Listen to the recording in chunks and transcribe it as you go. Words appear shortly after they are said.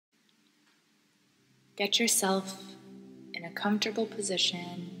Get yourself in a comfortable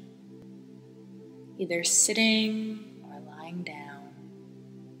position, either sitting or lying down.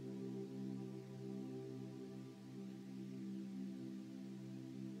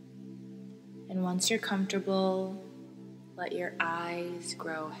 And once you're comfortable, let your eyes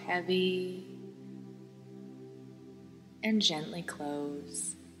grow heavy and gently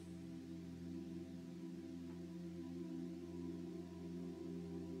close.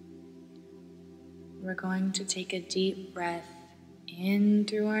 We're going to take a deep breath in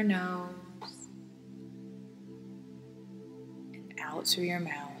through our nose and out through your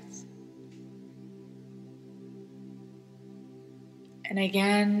mouth. And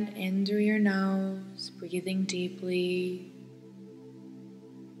again, in through your nose, breathing deeply,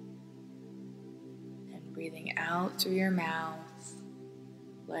 and breathing out through your mouth,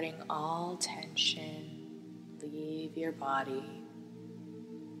 letting all tension leave your body.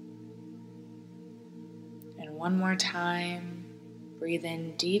 And one more time, breathe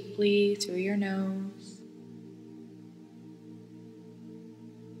in deeply through your nose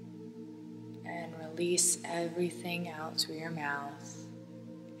and release everything out through your mouth.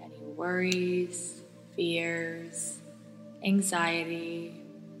 Any worries, fears, anxiety,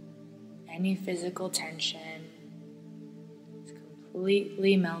 any physical tension is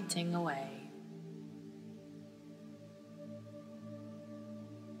completely melting away.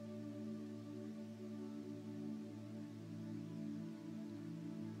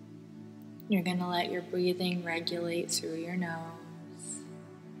 You're going to let your breathing regulate through your nose,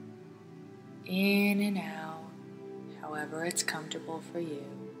 in and out, however it's comfortable for you.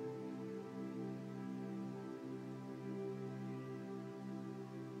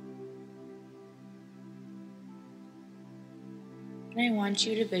 And I want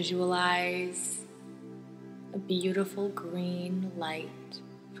you to visualize a beautiful green light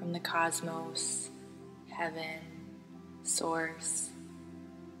from the cosmos, heaven, source,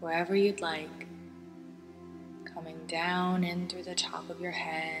 wherever you'd like, coming down in through the top of your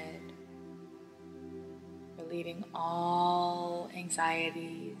head, relieving all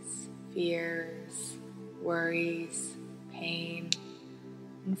anxieties, fears, worries, pain,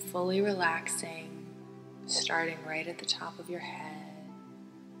 and fully relaxing, starting right at the top of your head,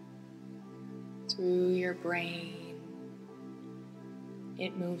 through your brain.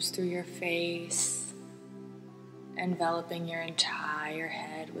 It moves through your face, enveloping your entire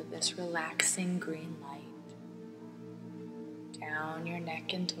head with this relaxing green light, down your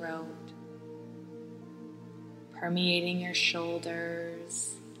neck and throat, permeating your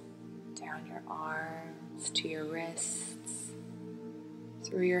shoulders, down your arms to your wrists,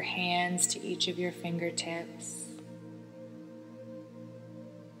 through your hands to each of your fingertips.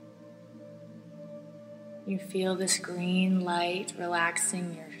 You feel this green light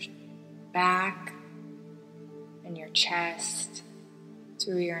relaxing your back and your chest,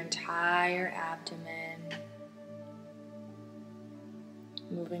 through your entire abdomen,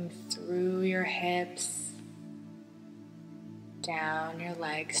 moving through your hips, down your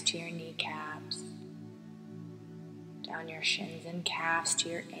legs to your kneecaps, down your shins and calves to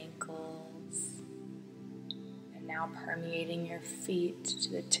your ankles, and now permeating your feet to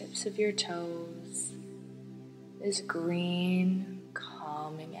the tips of your toes. This green,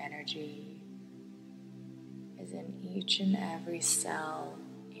 calming energy is in each and every cell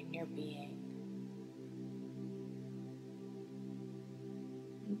in your being.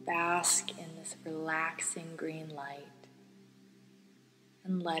 Bask in this relaxing green light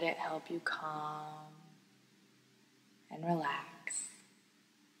and let it help you calm and relax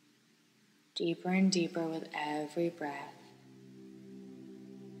deeper and deeper with every breath.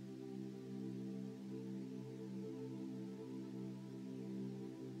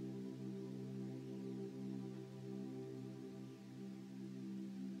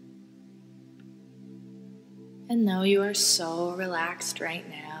 And though you are so relaxed right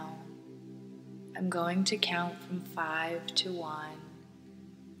now, I'm going to count from 5 to 1.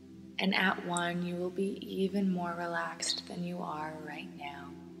 And at 1, you will be even more relaxed than you are right now.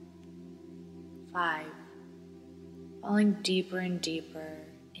 5, falling deeper and deeper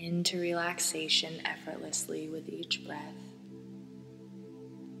into relaxation effortlessly with each breath.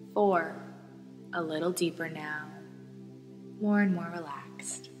 4, a little deeper now, more and more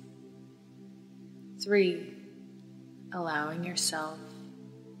relaxed. 3, allowing yourself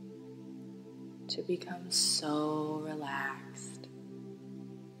to become so relaxed.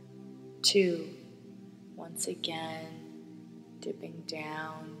 2, once again, dipping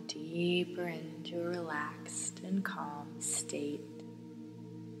down deeper into a relaxed and calm state.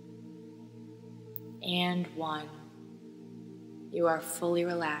 And 1, you are fully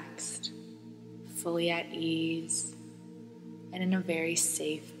relaxed, fully at ease and in a very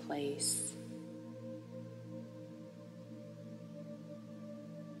safe place.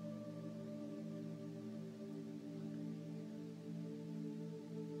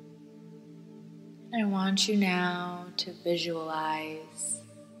 I want you now to visualize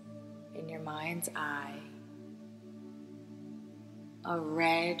in your mind's eye a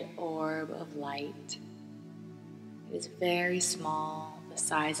red orb of light. It is very small, the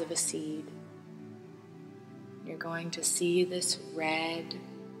size of a seed. You're going to see this red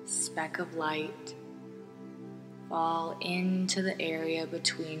speck of light fall into the area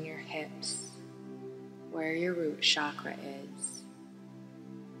between your hips, where your root chakra is.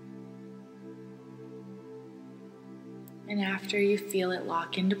 And after you feel it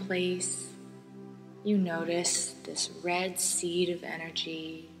lock into place, you notice this red seed of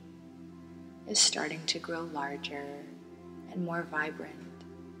energy is starting to grow larger and more vibrant.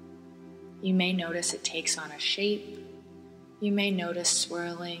 You may notice it takes on a shape. You may notice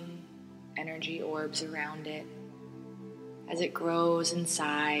swirling energy orbs around it as it grows in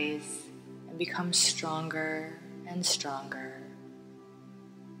size and becomes stronger and stronger.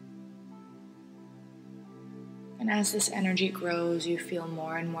 And as this energy grows, you feel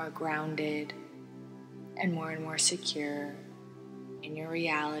more and more grounded and more secure in your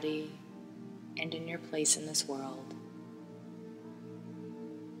reality and in your place in this world.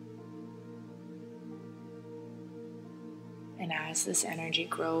 And as this energy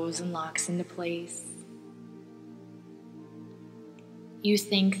grows and locks into place, you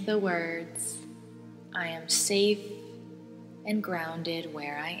think the words, "I am safe and grounded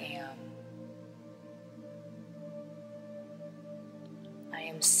where I am. I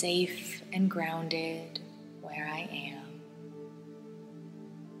am safe and grounded where I am.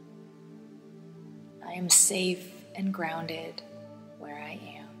 I am safe and grounded where I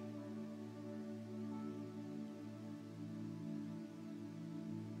am."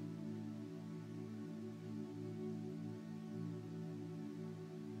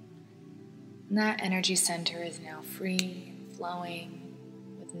 And that energy center is now free and flowing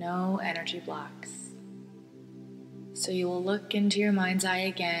with no energy blocks. So you will look into your mind's eye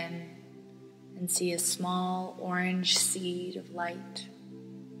again and see a small orange seed of light.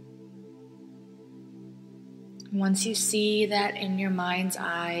 Once you see that in your mind's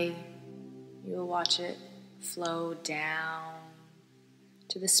eye, you will watch it flow down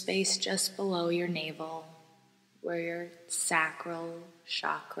to the space just below your navel, where your sacral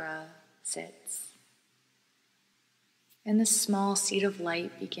chakra sits. And this small seed of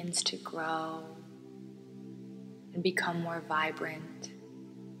light begins to grow and become more vibrant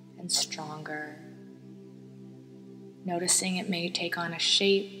and stronger. Noticing it may take on a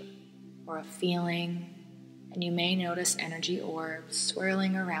shape or a feeling, and you may notice energy orbs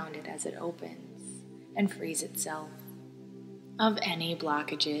swirling around it as it opens and frees itself of any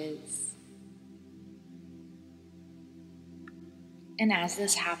blockages. And as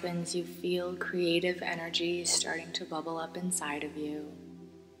this happens, you feel creative energy starting to bubble up inside of you.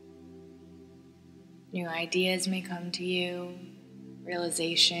 New ideas may come to you,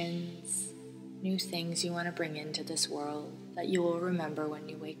 realizations, new things you want to bring into this world that you will remember when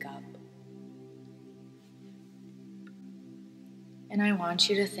you wake up. And I want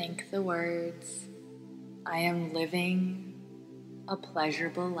you to think the words, "I am living a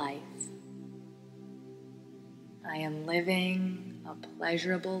pleasurable life. I am living a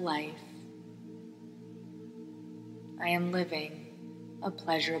pleasurable life. I am living a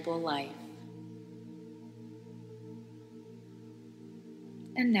pleasurable life."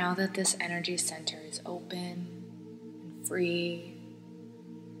 And now that this energy center is open and free,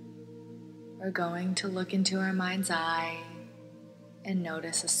 we're going to look into our mind's eye and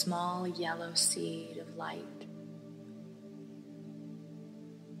notice a small yellow seed of light.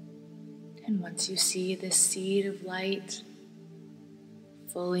 And once you see this seed of light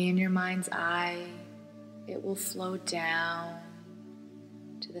fully in your mind's eye, it will flow down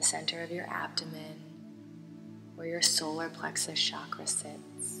to the center of your abdomen, where your solar plexus chakra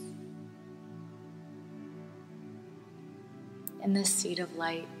sits. And this seed of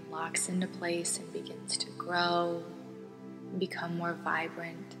light locks into place and begins to grow and become more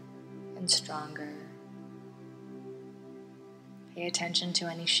vibrant and stronger. Pay attention to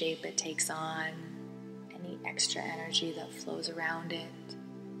any shape it takes on, any extra energy that flows around it,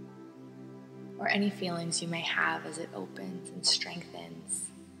 or any feelings you may have as it opens and strengthens,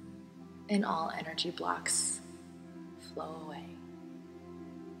 and all energy blocks flow away.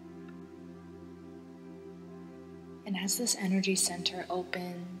 And as this energy center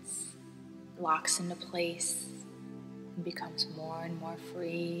opens, locks into place, and becomes more and more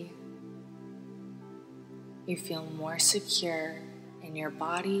free, You feel more secure in your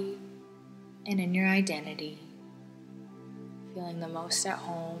body and in your identity, feeling the most at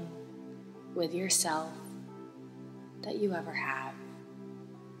home with yourself that you ever have.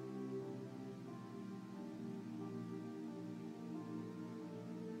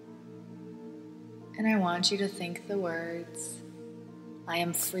 And I want you to think the words, I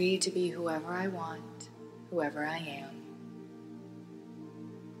am free to be whoever I want, whoever I am.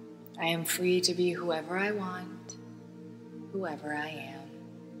 I am free to be whoever I want, whoever I am.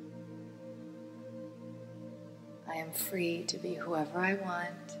 I am free to be whoever I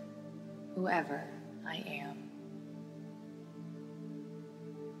want, whoever I am.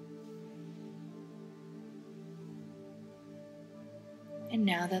 And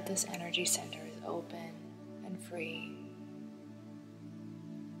now that this energy center is open and free,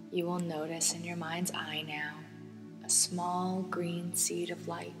 you will notice in your mind's eye now a small green seed of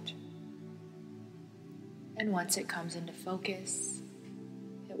light. And once it comes into focus,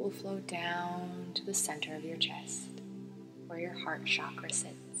 it will flow down to the center of your chest, where your heart chakra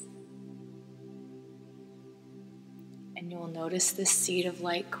sits. And you will notice this seed of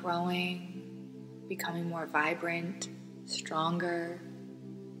light growing, becoming more vibrant, stronger.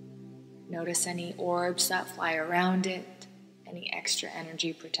 Notice any orbs that fly around it, any extra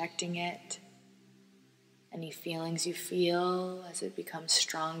energy protecting it, any feelings you feel as it becomes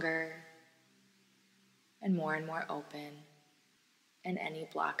stronger and more open, and any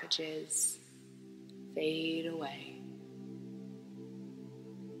blockages fade away.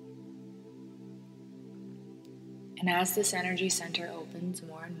 And as this energy center opens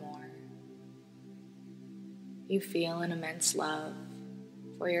more and more, you feel an immense love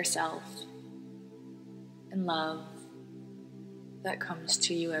for yourself and love that comes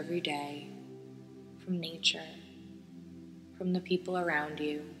to you every day from nature, from the people around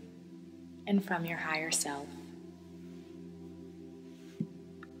you, and from your higher self.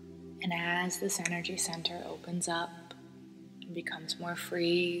 And as this energy center opens up and becomes more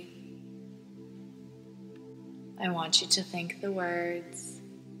free, I want you to think the words,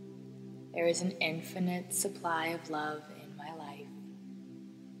 there is an infinite supply of love in my life.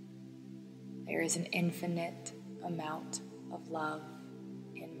 There is an infinite amount of love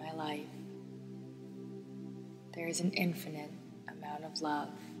in my life. There is an infinite amount of love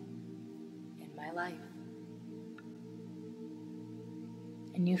in my life.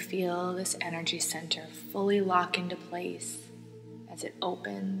 And you feel this energy center fully lock into place as it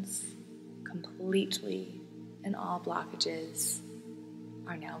opens completely, and all blockages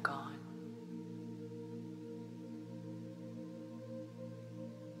are now gone.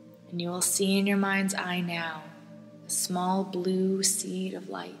 And you will see in your mind's eye now a small blue seed of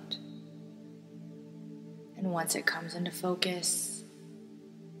light. And once it comes into focus,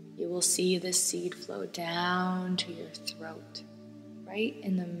 you will see this seed flow down to your throat, right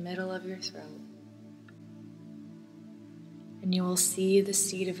in the middle of your throat. And you will see the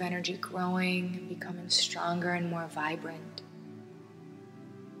seed of energy growing and becoming stronger and more vibrant.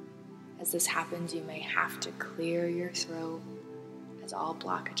 As this happens, you may have to clear your throat as all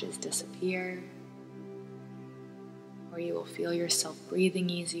blockages disappear, or you will feel yourself breathing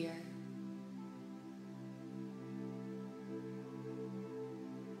easier.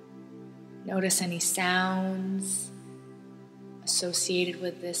 Notice any sounds associated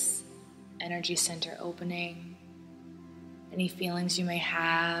with this energy center opening, any feelings you may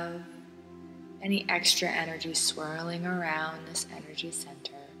have, any extra energy swirling around this energy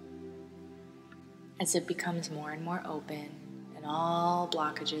center as it becomes more and more open and all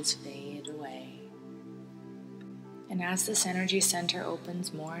blockages fade away. And as this energy center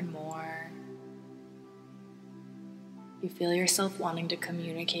opens more and more, you feel yourself wanting to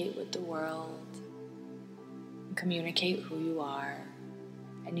communicate with the world and communicate who you are,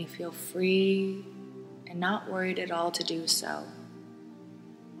 and you feel free and not worried at all to do so.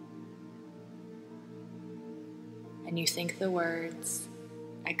 And you think the words,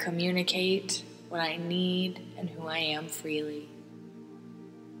 I communicate what I need and who I am freely.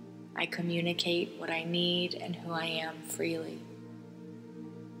 I communicate what I need and who I am freely.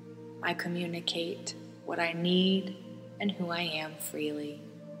 I communicate what I need and who I am freely.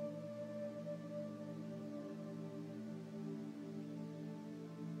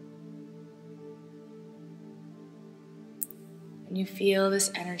 And you feel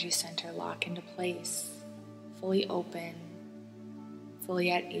this energy center lock into place, fully open,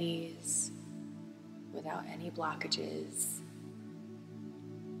 fully at ease, without any blockages.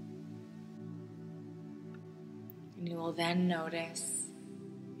 And you will then notice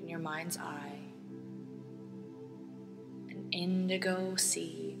in your mind's eye an indigo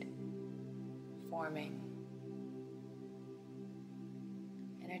seed forming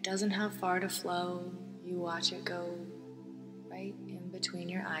and it doesn't have far to flow. You watch it go right in between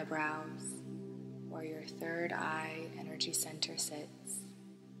your eyebrows, where your third eye energy center sits.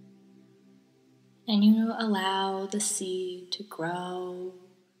 And you allow the seed to grow,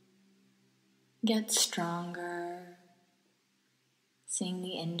 get stronger, seeing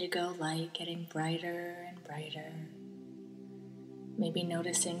the indigo light getting brighter and brighter. Maybe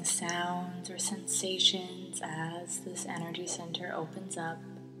noticing sounds or sensations as this energy center opens up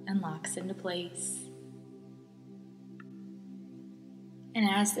and locks into place. And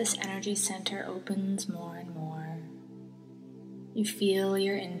as this energy center opens more and more, you feel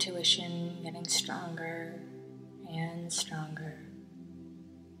your intuition getting stronger and stronger.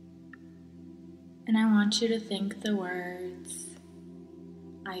 And I want you to think the words,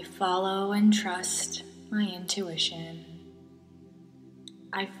 I follow and trust my intuition.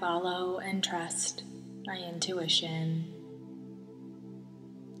 I follow and trust my intuition.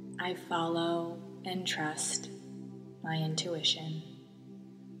 I follow and trust my intuition.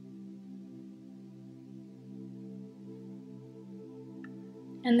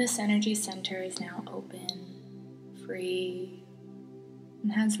 And this energy center is now open, free,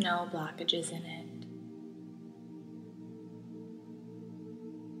 and has no blockages in it.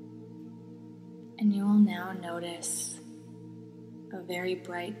 And you will now notice a very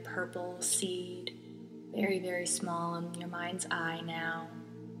bright purple seed, very, very small in your mind's eye now.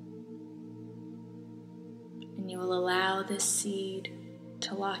 And you will allow this seed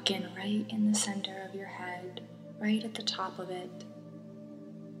to lock in right in the center of your head, right at the top of it,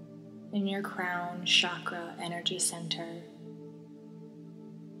 in your crown chakra energy center.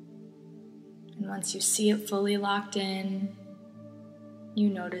 And once you see it fully locked in, you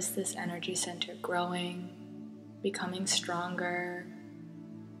notice this energy center growing, becoming stronger.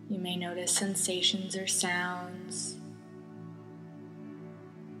 You may notice sensations or sounds.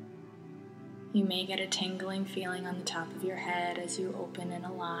 You may get a tingling feeling on the top of your head as you open and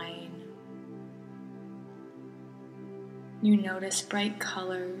align. You notice bright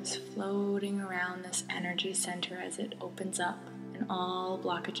colors floating around this energy center as it opens up and all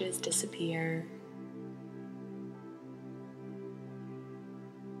blockages disappear.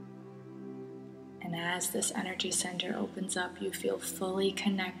 And as this energy center opens up, you feel fully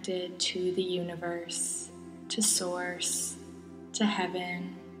connected to the universe, to source, to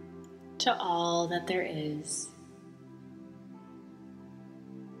heaven, to all that there is.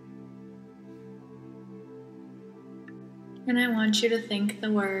 And I want you to think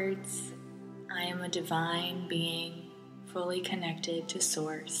the words, I am a divine being, fully connected to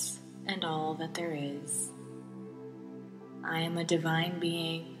source and all that there is. I am a divine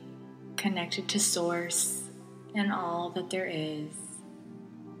being, connected to source and all that there is.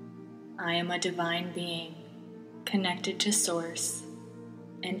 I am a divine being, connected to source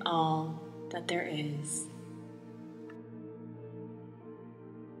and all that there is.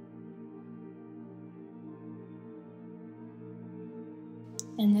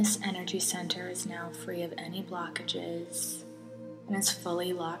 And this energy center is now free of any blockages and is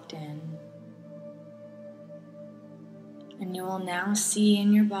fully locked in. And you will now see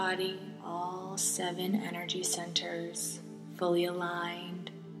in your body all 7 energy centers fully aligned,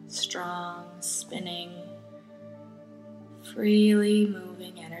 strong, spinning, freely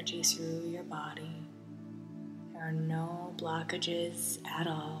moving energy through your body. There are no blockages at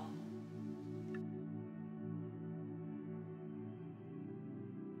all.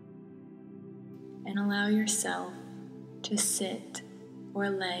 And allow yourself to sit or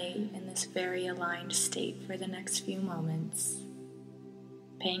lay in this very aligned state for the next few moments,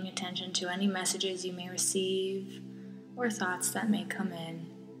 paying attention to any messages you may receive or thoughts that may come in.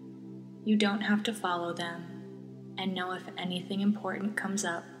 You don't have to follow them, and know if anything important comes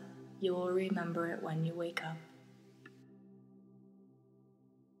up, you will remember it when you wake up.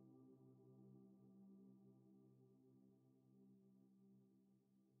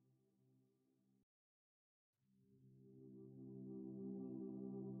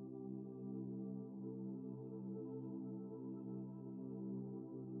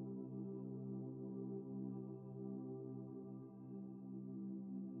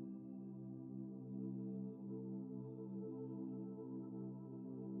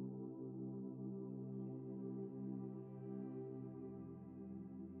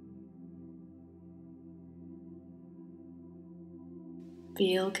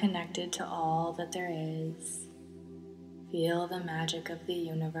 Feel connected to all that there is. Feel the magic of the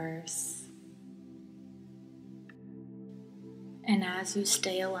universe. And as you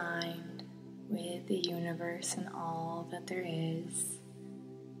stay aligned with the universe and all that there is,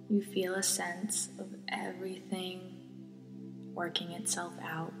 you feel a sense of everything working itself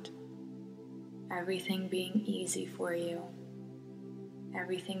out. Everything being easy for you.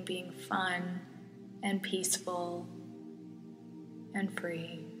 Everything being fun and peaceful and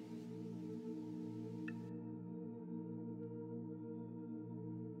free.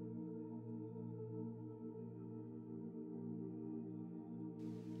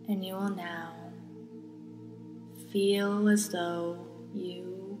 And you will now feel as though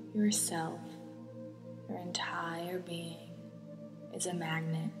you yourself, your entire being, is a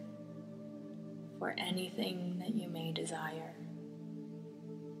magnet for anything that you may desire.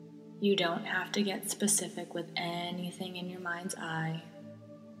 You don't have to get specific with anything in your mind's eye.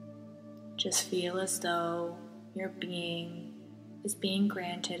 Just feel as though your being is being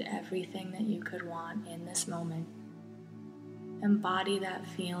granted everything that you could want in this moment. Embody that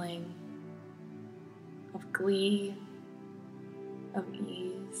feeling of glee, of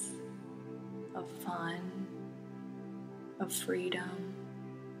ease, of fun, of freedom.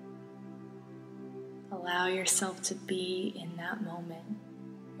 Allow yourself to be in that moment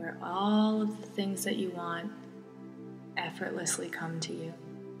where all of the things that you want effortlessly come to you.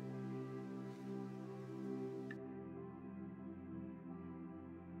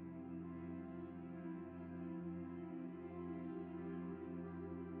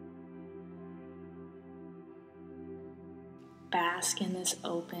 Bask in this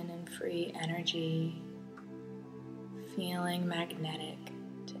open and free energy, feeling magnetic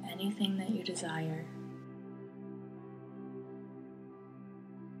to anything that you desire.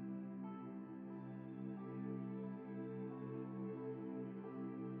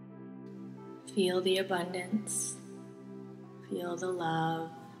 Feel the abundance, feel the love,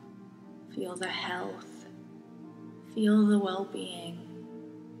 feel the health, feel the well-being.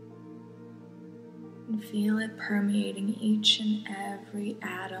 And feel it permeating each and every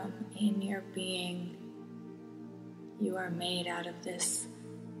atom in your being. You are made out of this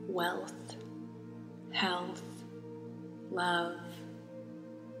wealth, health, love,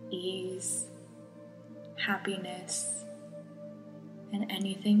 ease, happiness, and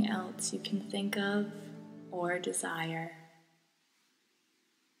anything else you can think of or desire.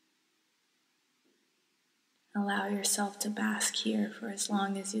 Allow yourself to bask here for as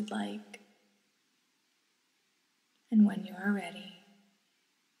long as you'd like. And when you are ready,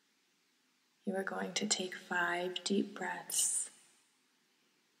 you are going to take 5 deep breaths.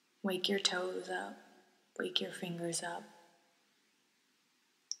 Wake your toes up, wake your fingers up.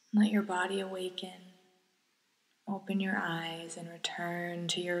 Let your body awaken. Open your eyes and return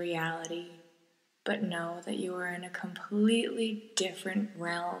to your reality, but know that you are in a completely different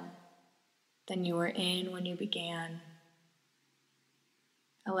realm than you were in when you began.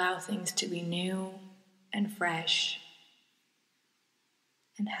 Allow things to be new and fresh,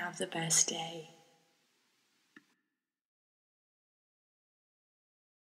 and have the best day.